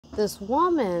this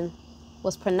woman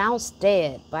was pronounced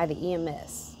dead by the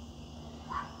EMS,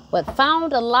 but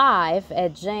found alive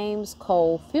at James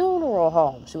Cole Funeral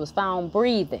Home. She was found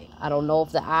breathing. I don't know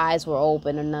if the eyes were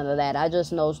open or none of that. I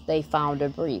just know they found her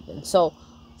breathing. So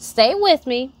stay with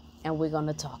me, and we're going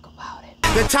to talk about it.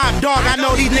 The top dog, I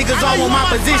know these niggas all want my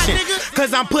position,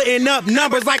 cause I'm putting up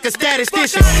numbers like a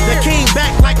statistician. The king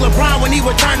back like LeBron when he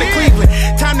returned to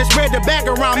Cleveland. Time to spread the bag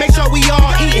around, make sure we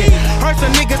all eating. Heard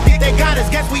some niggas think they got us,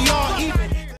 guess we all even.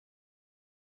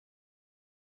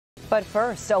 But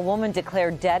first, a woman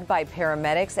declared dead by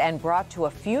paramedics and brought to a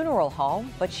funeral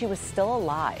home, but she was still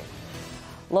alive.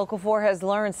 Local 4 has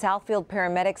learned Southfield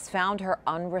paramedics found her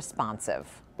unresponsive.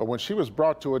 But when she was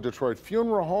brought to a Detroit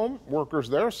funeral home, workers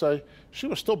there say she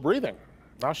was still breathing.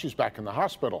 Now she's back in the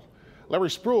hospital. Larry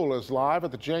Spruill is live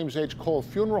at the James H. Cole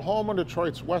Funeral Home on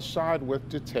Detroit's west side with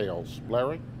details.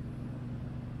 Larry?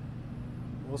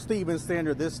 Well, Stephen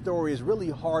Sander, this story is really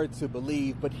hard to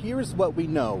believe, but here's what we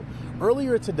know.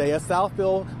 Earlier today, a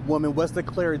Southfield woman was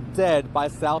declared dead by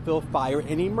Southfield Fire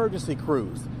and Emergency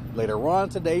crews. Later on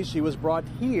today, she was brought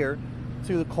here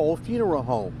to the Cole Funeral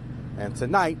Home. And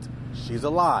tonight, she's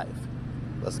alive.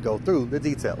 Let's go through the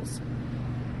details.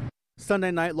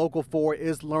 Sunday night, Local 4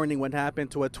 is learning what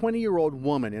happened to a 20-year-old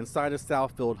woman inside a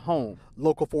Southfield home.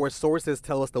 Local 4 sources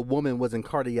tell us the woman was in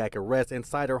cardiac arrest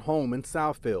inside her home in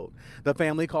Southfield. The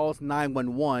family calls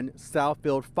 911.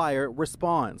 Southfield Fire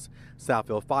responds.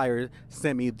 Southfield Fire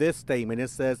sent me this statement. It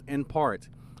says, in part,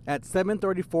 at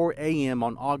 7:34 a.m.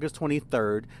 on August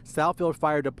 23rd, Southfield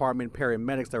Fire Department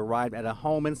paramedics arrived at a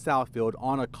home in Southfield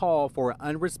on a call for an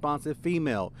unresponsive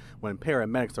female. When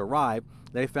paramedics arrived,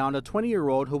 they found a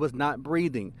 20-year-old who was not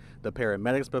breathing. The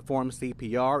paramedics performed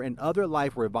CPR and other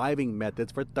life-reviving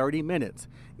methods for 30 minutes.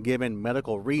 Given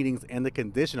medical readings and the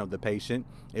condition of the patient,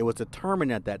 it was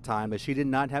determined at that time that she did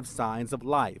not have signs of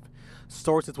life.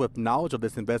 Sources with knowledge of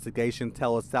this investigation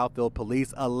tell us Southfield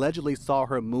police allegedly saw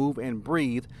her move and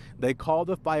breathe. They called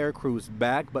the fire crews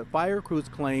back, but fire crews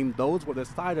claimed those were the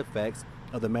side effects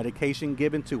of the medication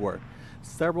given to her.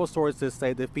 Several sources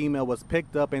say the female was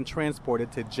picked up and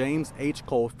transported to James H.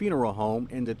 Cole Funeral Home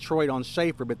in Detroit on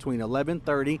Schaefer between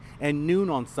 11:30 and noon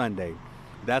on Sunday.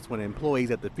 That's when employees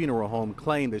at the funeral home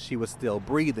claimed that she was still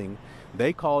breathing.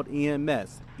 They called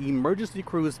EMS. Emergency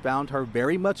crews found her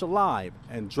very much alive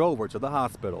and drove her to the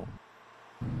hospital.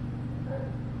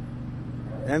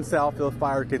 And Southfield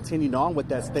Fire continued on with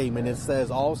that statement. It says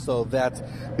also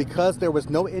that because there was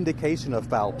no indication of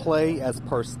foul play, as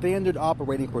per standard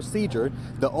operating procedure,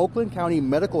 the Oakland County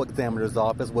Medical Examiner's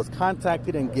Office was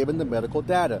contacted and given the medical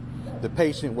data. The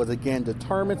patient was again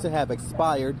determined to have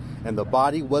expired, and the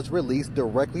body was released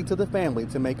directly to the family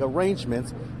to make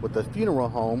arrangements with the funeral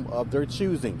home of their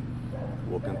choosing.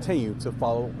 We'll continue to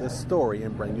follow this story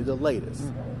and bring you the latest.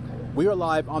 We are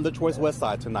live on Detroit's west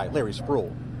side tonight. Larry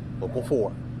Spruill, Local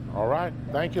 4. All right.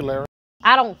 Thank you, Larry.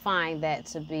 I don't find that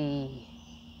to be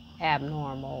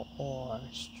abnormal or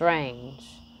strange.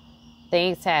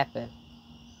 Things happen.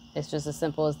 It's just as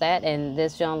simple as that. And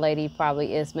this young lady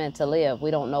probably is meant to live.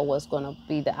 We don't know what's going to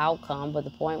be the outcome, but the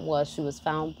point was she was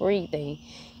found breathing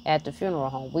at the funeral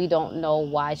home. We don't know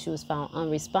why she was found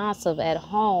unresponsive at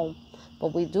home,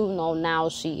 but we do know now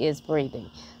she is breathing.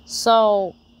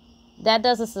 So that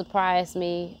doesn't surprise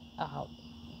me.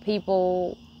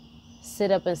 People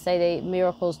sit up and say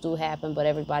miracles do happen, but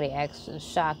everybody acts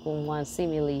shocked when one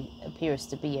seemingly appears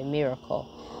to be a miracle.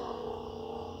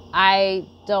 I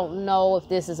don't know if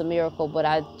this is a miracle, but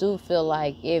I do feel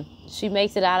like if she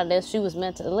makes it out of this, she was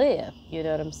meant to live. You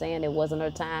know what I'm saying? It wasn't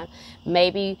her time.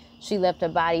 Maybe she left her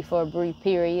body for a brief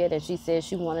period and she said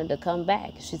she wanted to come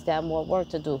back. She's got more work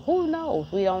to do. Who knows?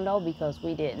 We don't know because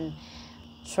we didn't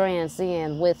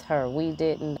transcend with her. We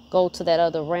didn't go to that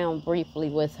other realm briefly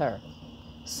with her.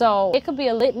 So it could be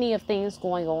a litany of things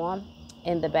going on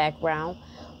in the background,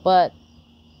 but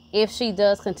if she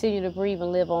does continue to breathe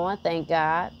and live on, thank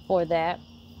God for that.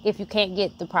 If you can't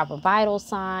get the proper vital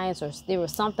signs or there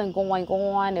was something going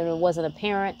on and it wasn't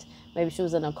apparent, maybe she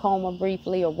was in a coma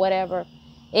briefly or whatever,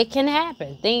 it can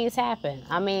happen. Things happen.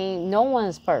 I mean, no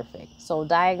one's perfect. So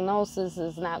diagnosis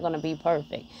is not going to be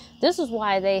perfect. This is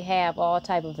why they have all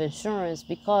type of insurance,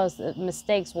 because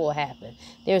mistakes will happen.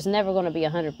 There's never going to be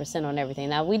 100% on everything.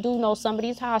 Now, we do know some of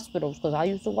these hospitals, because I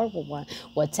used to work with one,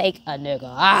 will take a nigga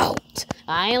out.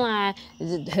 I ain't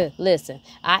lying. Listen,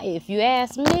 if you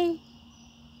ask me,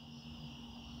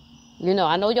 you know,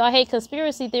 I know y'all hate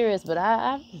conspiracy theorists, but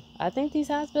I think these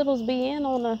hospitals be in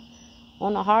on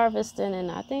the harvesting,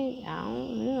 and I think,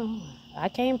 I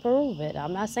can't prove it.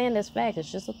 I'm not saying that's fact.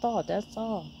 It's just a thought. That's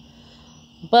all.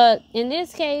 But in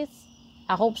this case,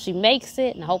 I hope she makes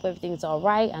it, and I hope everything's all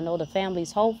right. I know the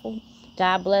family's hopeful.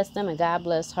 God bless them, and God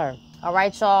bless her. All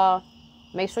right, y'all.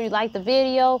 Make sure you like the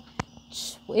video.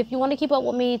 If you want to keep up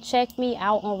with me, check me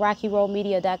out on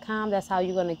Rockyroadmedia.com. That's how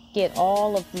you're going to get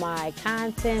all of my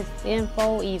content,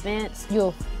 info, events.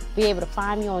 You'll be able to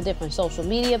find me on different social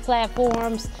media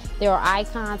platforms. There are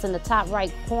icons in the top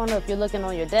right corner if you're looking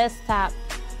on your desktop.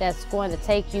 That's going to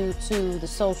take you to the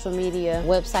social media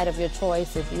website of your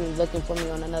choice if you're looking for me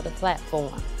on another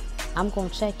platform. I'm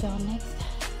going to check y'all next time.